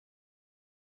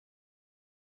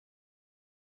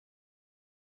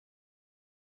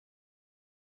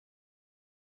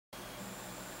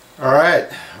Alright,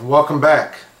 welcome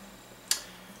back.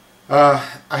 I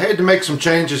had to make some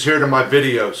changes here to my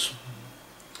videos.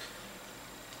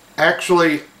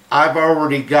 Actually, I've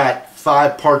already got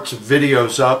 5 parts of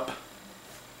videos up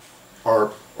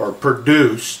or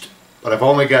produced, but I've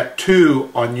only got 2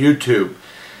 on YouTube.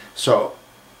 So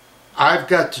I've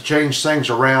got to change things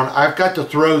around. I've got to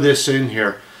throw this in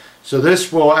here. So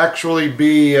this will actually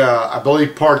be, I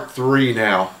believe, part 3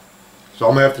 now. So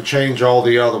I'm going to have to change all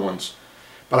the other ones.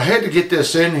 But I had to get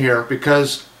this in here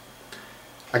because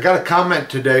I got a comment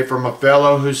today from a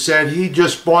fellow who said he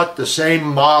just bought the same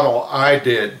model I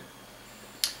did.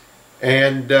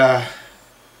 And I've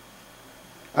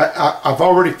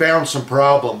already found some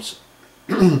problems.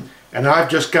 And I've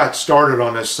just got started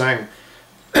on this thing.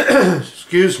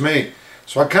 Excuse me.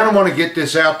 So I kind of want to get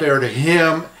this out there to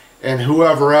him and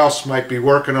whoever else might be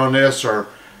working on this or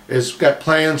has got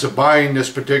plans of buying this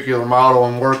particular model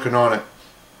and working on it.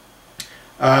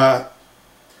 I've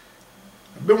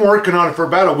been working on it for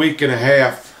about a week and a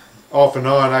half, off and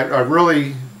on. I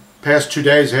really, past 2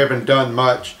 days, haven't done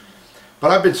much. But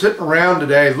I've been sitting around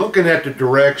today looking at the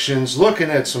directions,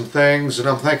 looking at some things, and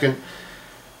I'm thinking,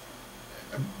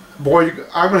 boy,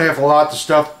 I'm going to have a lot of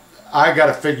stuff I got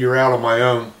to figure out on my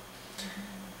own.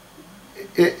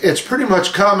 It's pretty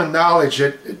much common knowledge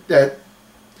that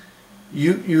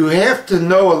you have to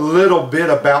know a little bit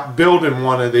about building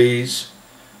one of these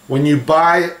when you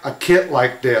buy a kit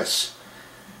like this.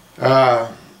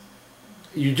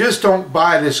 You just don't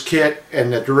buy this kit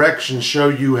and the directions show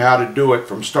you how to do it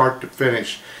from start to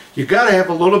finish. You got to have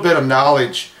a little bit of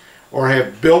knowledge or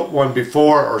have built one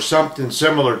before or something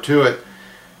similar to it,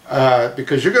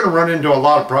 because you're going to run into a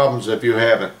lot of problems if you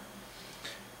haven't.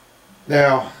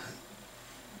 Now,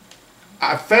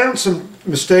 I found some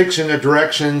mistakes in the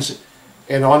directions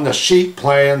and on the sheet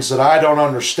plans that I don't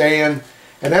understand,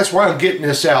 and that's why I'm getting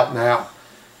this out now,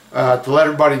 to let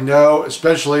everybody know,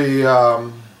 especially,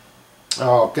 oh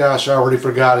gosh, I already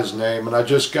forgot his name, and I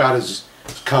just got his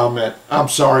comment. I'm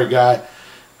sorry, guy.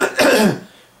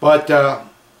 But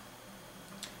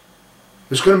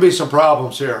there's going to be some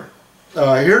problems here.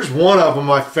 Here's one of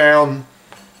them I found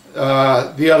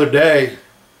the other day,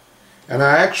 and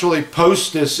I actually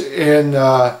post this in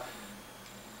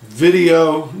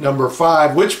video number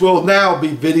 5, which will now be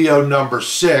video number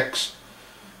 6.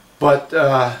 But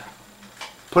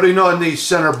putting on these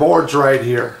center boards right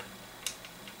here,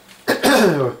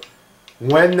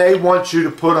 when they want you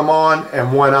to put them on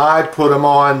and when I put them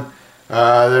on,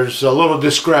 there's a little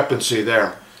discrepancy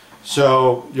there.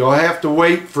 So you'll have to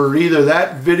wait for either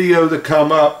that video to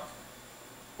come up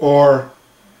or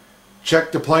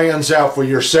check the plans out for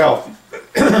yourself.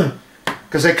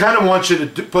 Because they kind of want you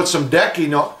to put some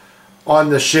decking on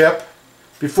the ship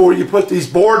before you put these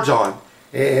boards on.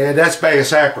 And that's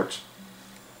backwards.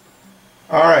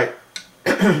 Alright.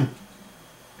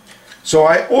 So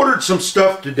I ordered some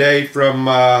stuff today from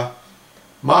Moto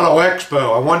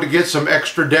Expo. I wanted to get some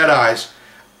extra deadeyes.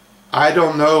 I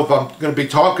don't know if I'm going to be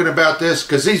talking about this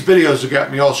because these videos have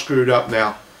got me all screwed up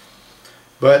now.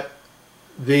 But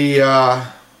the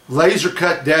laser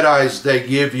cut deadeyes they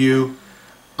give you,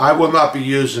 I will not be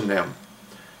using them.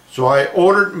 So I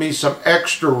ordered me some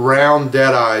extra round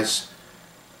deadeyes,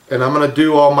 and I'm going to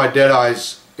do all my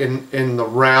deadeyes in the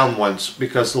round ones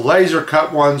because the laser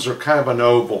cut ones are kind of an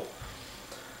oval.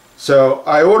 So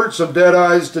I ordered some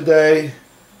deadeyes today,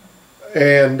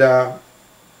 and I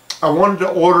wanted to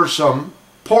order some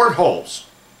portholes.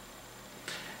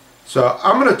 So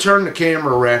I'm going to turn the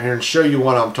camera around here and show you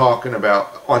what I'm talking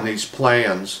about on these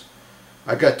plans.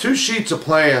 I got 2 sheets of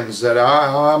plans that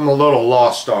I'm a little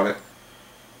lost on it.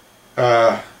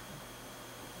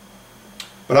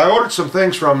 But I ordered some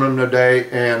things from them today,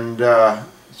 and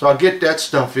so I'll get that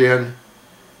stuff in,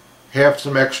 have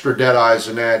some extra deadeyes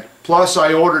in that. Plus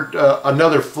I ordered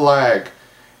another flag,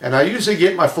 and I usually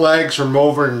get my flags from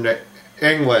over in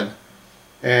England,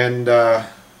 and oh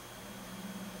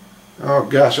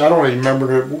gosh, I don't even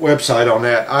remember the website on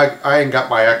that. I ain't got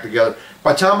my act together.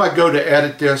 By the time I go to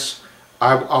edit this,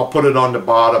 I'll put it on the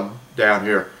bottom down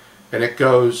here, and it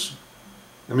goes,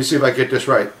 let me see if I get this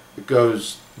right. It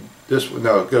goes this way.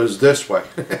 No, it goes this way.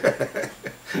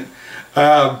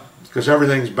 Because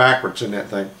everything's backwards in that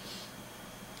thing.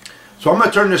 So I'm going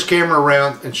to turn this camera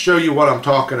around and show you what I'm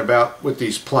talking about with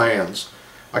these plans.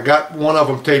 I got one of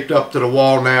them taped up to the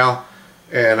wall now,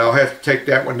 and I'll have to take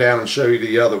that one down and show you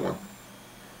the other one.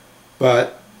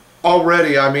 But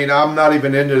already, I mean, I'm not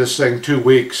even into this thing 2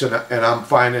 weeks, and I'm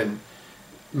finding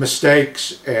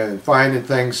mistakes and finding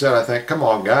things that I think, come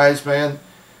on guys, man,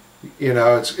 you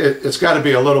know, it's got to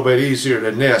be a little bit easier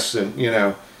than this, and you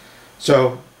know.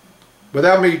 So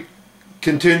without me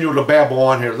continue to babble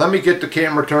on here. Let me get the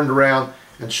camera turned around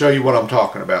and show you what I'm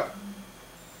talking about.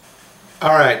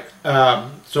 Alright,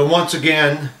 so once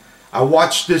again, I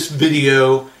watched this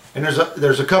video, and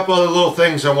there's a couple other little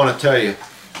things I want to tell you.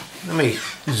 Let me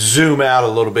zoom out a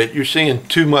little bit. You're seeing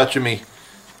too much of me.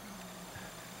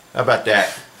 How about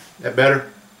that? That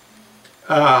better?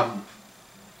 I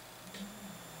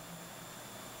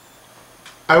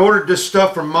ordered this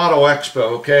stuff from Model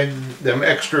Expo, okay? Them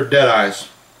extra Deadeyes.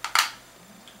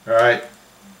 Alright.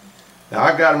 Now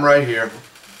I got them right here.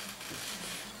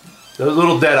 Those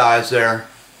little Deadeyes there.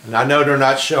 And I know they're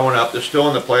not showing up. They're still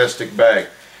in the plastic bag.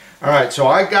 Alright, so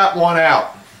I got one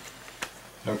out.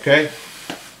 Okay?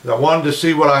 I wanted to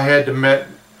see what I had to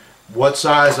what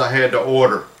size I had to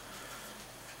order.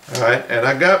 Alright, and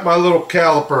I got my little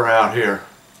caliper out here.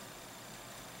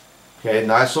 Okay,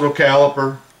 nice little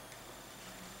caliper.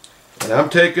 And I'm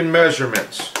taking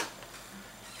measurements.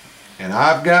 And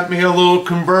I've got me a little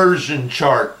conversion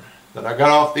chart that I got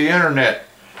off the internet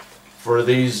for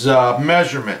these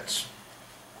measurements.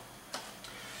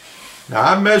 Now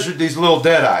I measured these little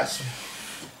Deadeyes.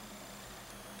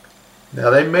 Now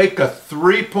they make a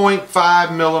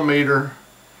 3.5 millimeter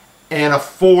and a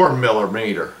 4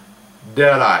 millimeter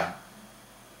Deadeye.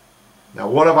 Now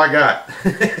what have I got?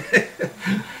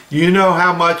 You know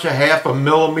how much a 1/2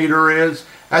 millimeter is?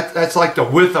 That's like the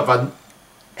width of a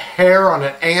hair on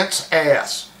an ant's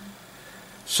ass.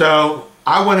 So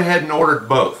I went ahead and ordered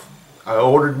both. I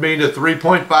ordered me the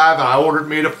 3.5 and I ordered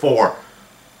me the 4.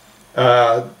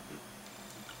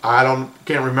 I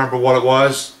can't remember what it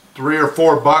was, $3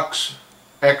 or $4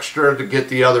 extra to get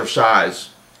the other size.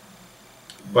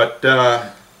 But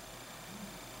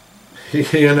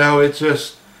you know, it's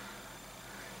just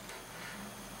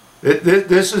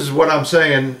this is what I'm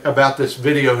saying about this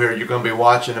video here you're going to be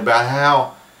watching, about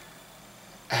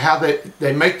how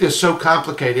they make this so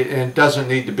complicated, and it doesn't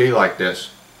need to be like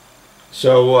this.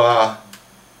 So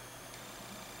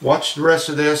watch the rest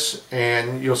of this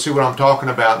and you'll see what I'm talking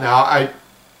about. Now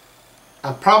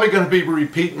I'm probably going to be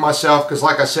repeating myself because,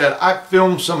 like I said, I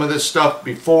filmed some of this stuff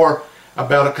before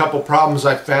about a couple problems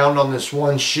I found on this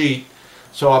one sheet.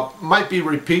 So I might be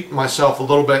repeating myself a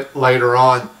little bit later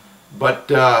on.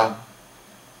 But I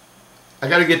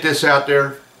got to get this out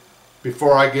there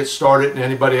before I get started and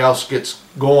anybody else gets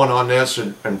going on this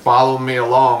and following me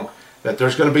along, that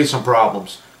there's going to be some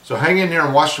problems. So hang in there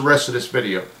and watch the rest of this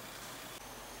video.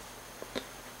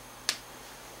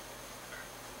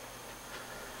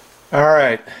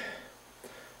 Alright,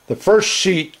 the first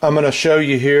sheet I'm going to show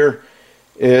you here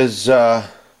is, and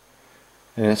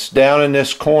it's down in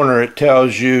this corner, it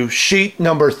tells you sheet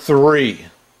number 3.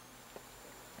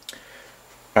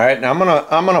 Alright, now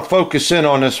I'm gonna focus in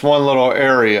on this one little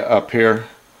area up here.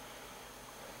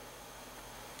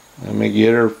 Let me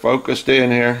get her focused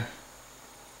in here.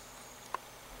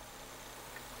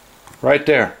 Right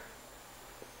there.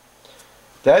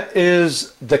 That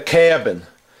is the cabin.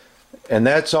 And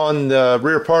that's on the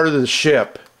rear part of the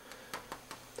ship,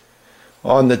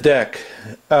 on the deck.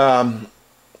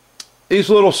 These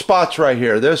little spots right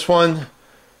here, this one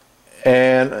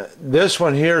and this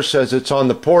one here says it's on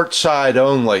the port side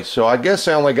only. So I guess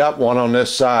I only got one on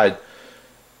this side.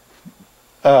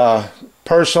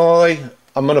 Personally,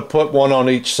 I'm going to put one on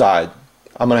each side.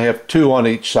 I'm going to have 2 on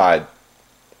each side.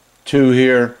 2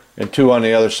 here and 2 on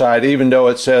the other side, even though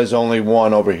it says only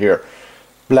 1 over here.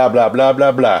 Blah, blah, blah,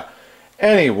 blah, blah.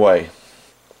 Anyway,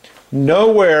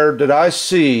 nowhere did I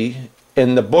see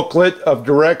in the booklet of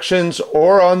directions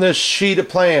or on this sheet of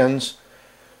plans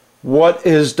what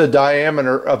is the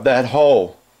diameter of that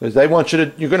hole. Because they want you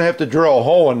to, you're going to have to drill a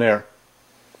hole in there.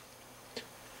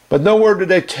 But nowhere did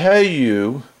they tell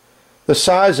you the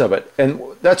size of it. And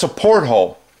that's a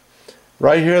porthole.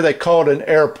 Right here they call it an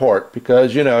airport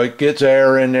because, you know, it gets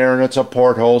air in there and it's a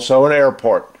porthole, so an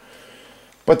airport.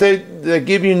 But they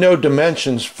give you no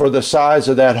dimensions for the size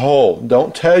of that hole.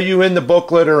 Don't tell you in the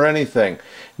booklet or anything.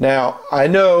 Now, I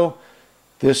know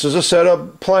this is a set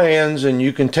of plans and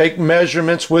you can take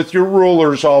measurements with your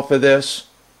rulers off of this.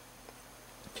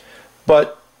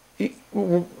 But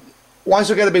why's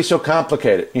it got to be so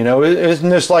complicated? You know, isn't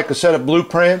this like a set of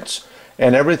blueprints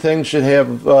and everything should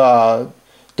have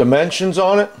dimensions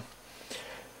on it?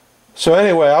 So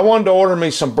anyway, I wanted to order me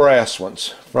some brass ones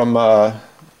from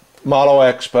Model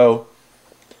Expo,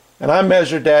 and I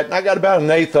measured that and I got about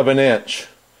 1/8 of an inch.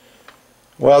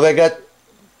 Well, they got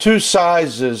 2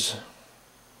 sizes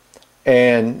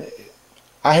and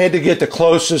I had to get the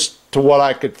closest to what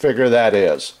I could figure that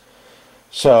is.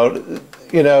 So,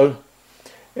 you know,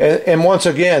 and once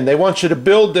again, they want you to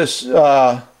build this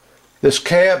this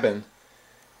cabin,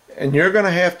 and you're going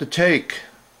to have to take,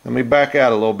 let me back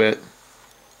out a little bit.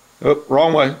 Oh,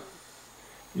 wrong way.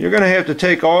 You're going to have to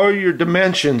take all your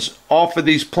dimensions off of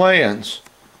these plans.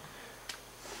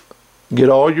 Get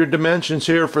all your dimensions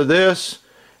here for this,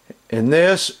 and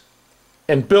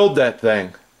build that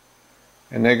thing.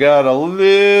 And they got a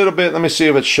little bit, let me see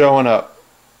if it's showing up.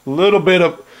 A little bit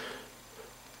of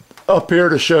up here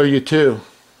to show you too.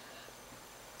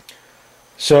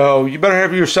 So you better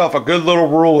have yourself a good little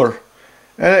ruler.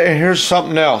 And here's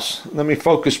something else. Let me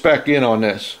focus back in on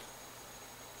this.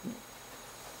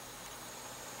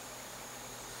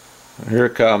 Here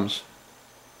it comes.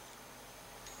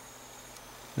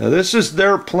 Now this is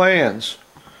their plans.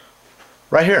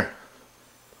 Right here.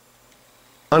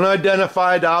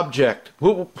 Unidentified object.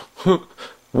 What?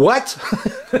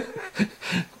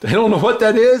 They don't know what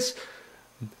that is?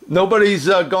 Nobody's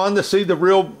gone to see the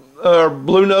real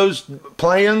Bluenose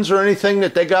plans or anything,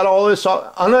 that they got all this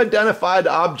unidentified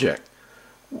object.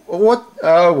 What?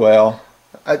 Oh, well,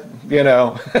 you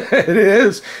know, it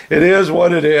is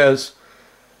what it is.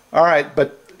 All right,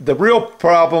 but the real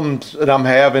problem that I'm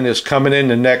having is coming in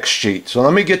the next sheet. So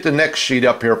let me get the next sheet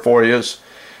up here for you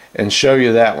and show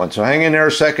you that one. So hang in there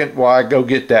a second while I go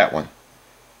get that one.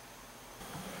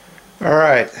 All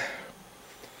right.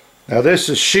 Now this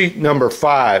is sheet number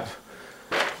 5.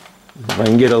 If I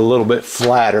can get it a little bit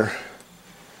flatter.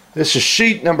 This is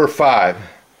sheet number 5.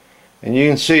 And you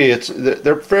can see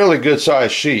they're fairly good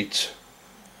sized sheets.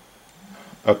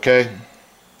 Okay.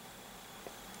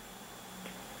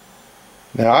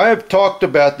 Now I have talked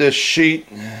about this sheet.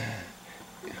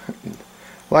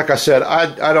 Like I said,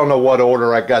 I don't know what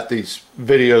order I got these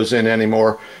videos in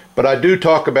anymore, but I do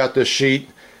talk about this sheet,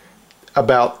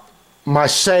 about my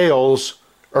sales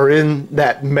are in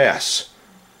that mess.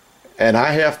 And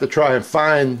I have to try and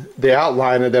find the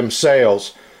outline of them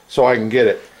sales so I can get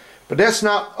it. But that's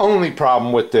not only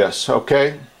problem with this,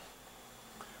 okay?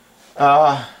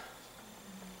 Let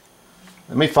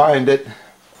me find it.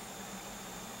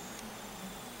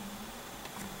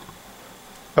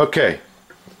 Okay,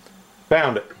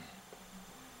 found it.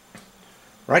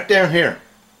 Right down here.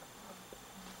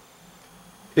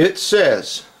 It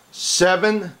says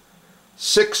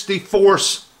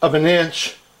 7/64 of an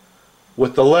inch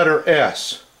with the letter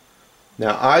S.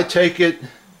 Now I take it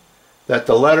that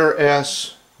the letter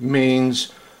S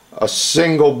means a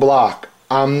single block.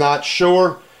 I'm not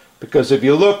sure, because if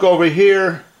you look over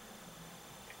here,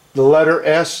 the letter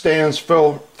S stands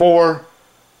for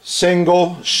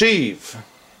single sheave.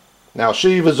 Now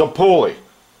sheave is a pulley.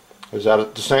 Is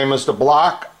that the same as the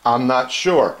block? I'm not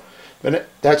sure. But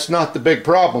that's not the big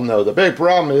problem though. The big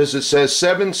problem is it says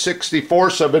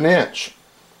 7/64 of an inch.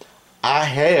 I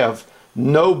have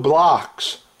no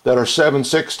blocks that are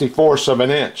 7/64 of an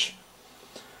inch.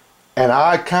 And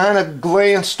I kind of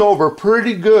glanced over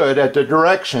pretty good at the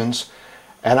directions,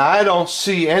 and I don't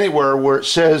see anywhere where it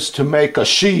says to make a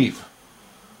sheave.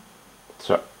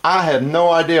 So I have no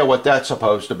idea what that's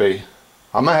supposed to be.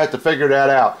 I'm going to have to figure that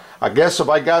out. I guess if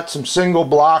I got some single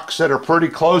blocks that are pretty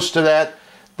close to that,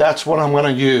 that's what I'm going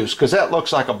to use, because that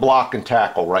looks like a block and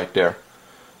tackle right there.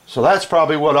 So that's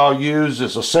probably what I'll use,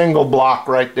 is a single block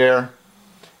right there.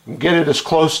 And get it as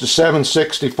close to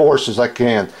 7/64 as I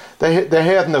can. They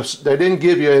didn't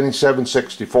give you any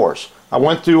 7/64. I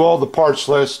went through all the parts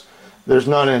list. There's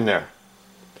none in there.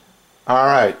 All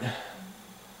right.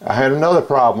 I had another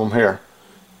problem here.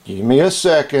 Give me a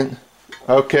second.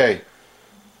 Okay.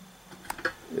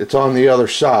 It's on the other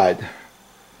side.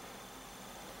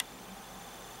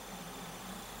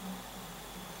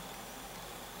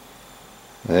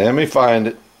 Let me find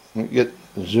it. Let me get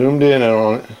zoomed in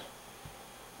on it.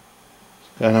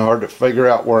 It's kind of hard to figure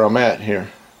out where I'm at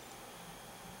here.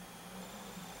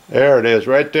 There it is,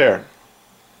 right there.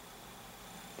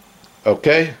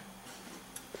 Okay.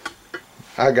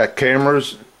 I got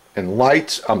cameras and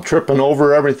lights. I'm tripping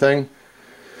over everything.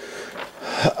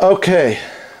 Okay.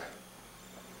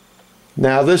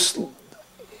 Now this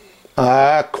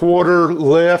quarter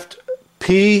lift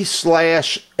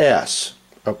P/S,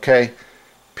 okay,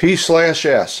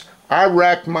 P/S. I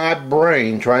racked my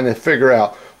brain trying to figure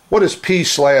out what is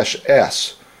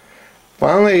P/S.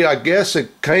 Finally, I guess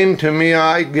it came to me.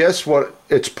 I guess what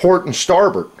it's port and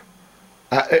starboard.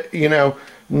 You know,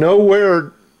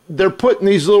 nowhere they're putting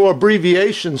these little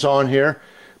abbreviations on here,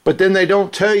 but then they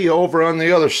don't tell you over on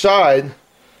the other side,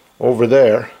 over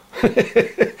there.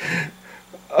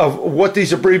 Of what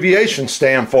these abbreviations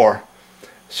stand for.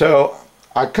 So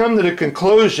I come to the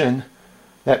conclusion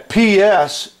that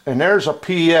PS, and there's a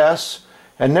PS,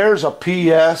 and there's a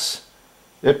PS,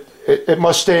 it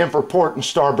must stand for port and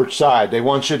starboard side. They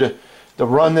want you to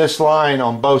run this line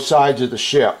on both sides of the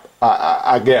ship,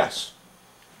 I guess.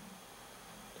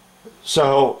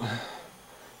 So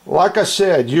like I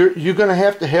said, you're going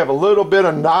to have a little bit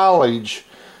of knowledge,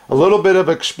 a little bit of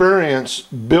experience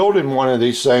building one of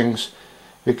these things,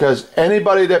 because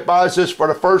anybody that buys this for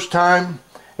the first time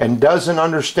and doesn't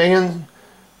understand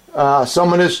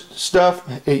some of this stuff,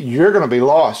 you're going to be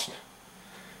lost.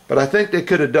 But I think they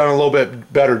could have done a little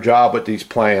bit better job with these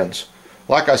plans.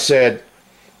 Like I said,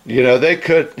 you know, they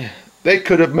could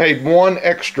have made one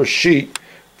extra sheet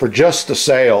for just the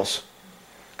sails,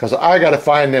 because I got to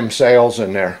find them sails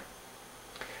in there.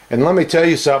 And let me tell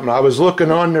you something, I was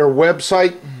looking on their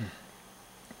website,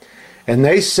 and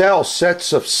they sell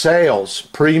sets of sails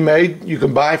pre-made you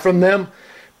can buy from them,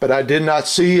 but I did not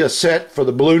see a set for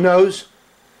the Bluenose.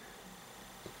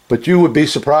 But you would be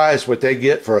surprised what they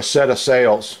get for a set of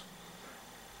sails.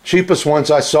 Cheapest ones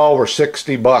I saw were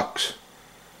 60 bucks.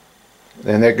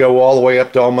 And they go all the way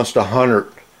up to almost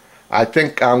 100. I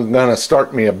think I'm going to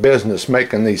start me a business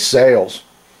making these sails.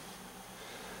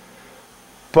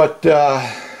 But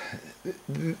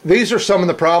these are some of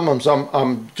the problems.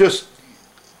 I'm just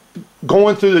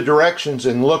going through the directions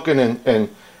and looking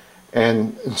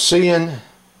and seeing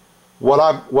what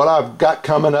I've got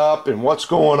coming up and what's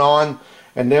going on.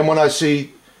 And then when I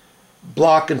see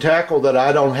block and tackle that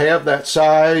I don't have that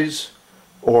size,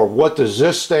 or what does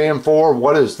this stand for,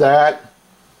 what is that,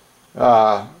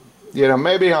 you know,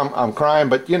 maybe I'm crying,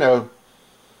 but you know,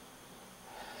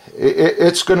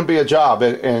 it's going to be a job.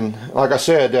 And like I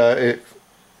said, if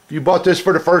you bought this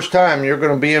for the first time, you're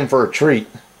going to be in for a treat.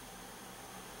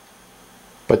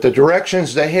 But the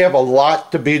directions, they have a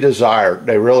lot to be desired.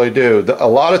 They really do. A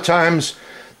lot of times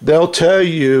they'll tell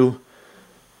you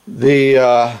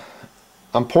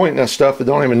I'm pointing at stuff I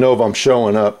don't even know if I'm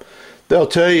showing up. They'll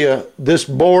tell you this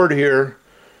board here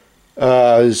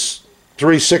is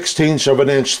 3/16 of an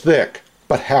inch thick,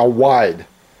 but how wide,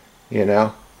 you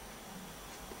know?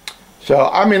 So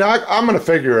I mean, I'm going to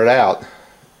figure it out.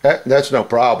 That's no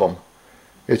problem.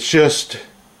 It's just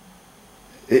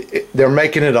they're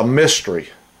making it a mystery.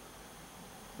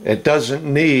 It doesn't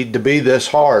need to be this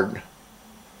hard.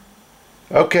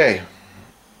 Okay.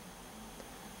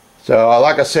 So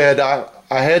like I said,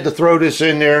 I had to throw this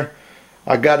in there.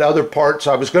 I got other parts.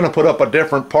 I was going to put up a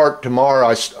different part tomorrow.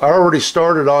 I already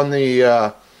started on the,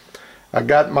 I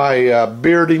got my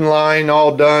bearding line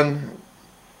all done.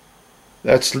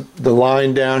 That's the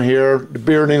line down here, the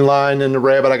bearding line and the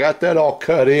rabbit. I got that all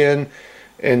cut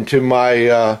into my,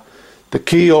 the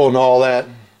keel and all that.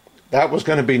 That was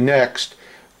going to be next,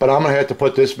 but I'm going to have to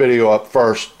put this video up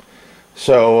first.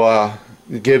 So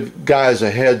give guys a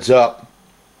heads up.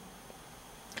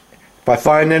 If I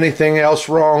find anything else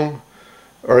wrong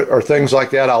or things like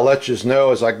that, I'll let you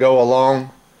know as I go along.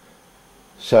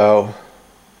 So,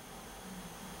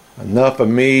 enough of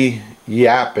me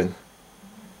yapping.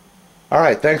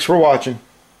 Alright, thanks for watching.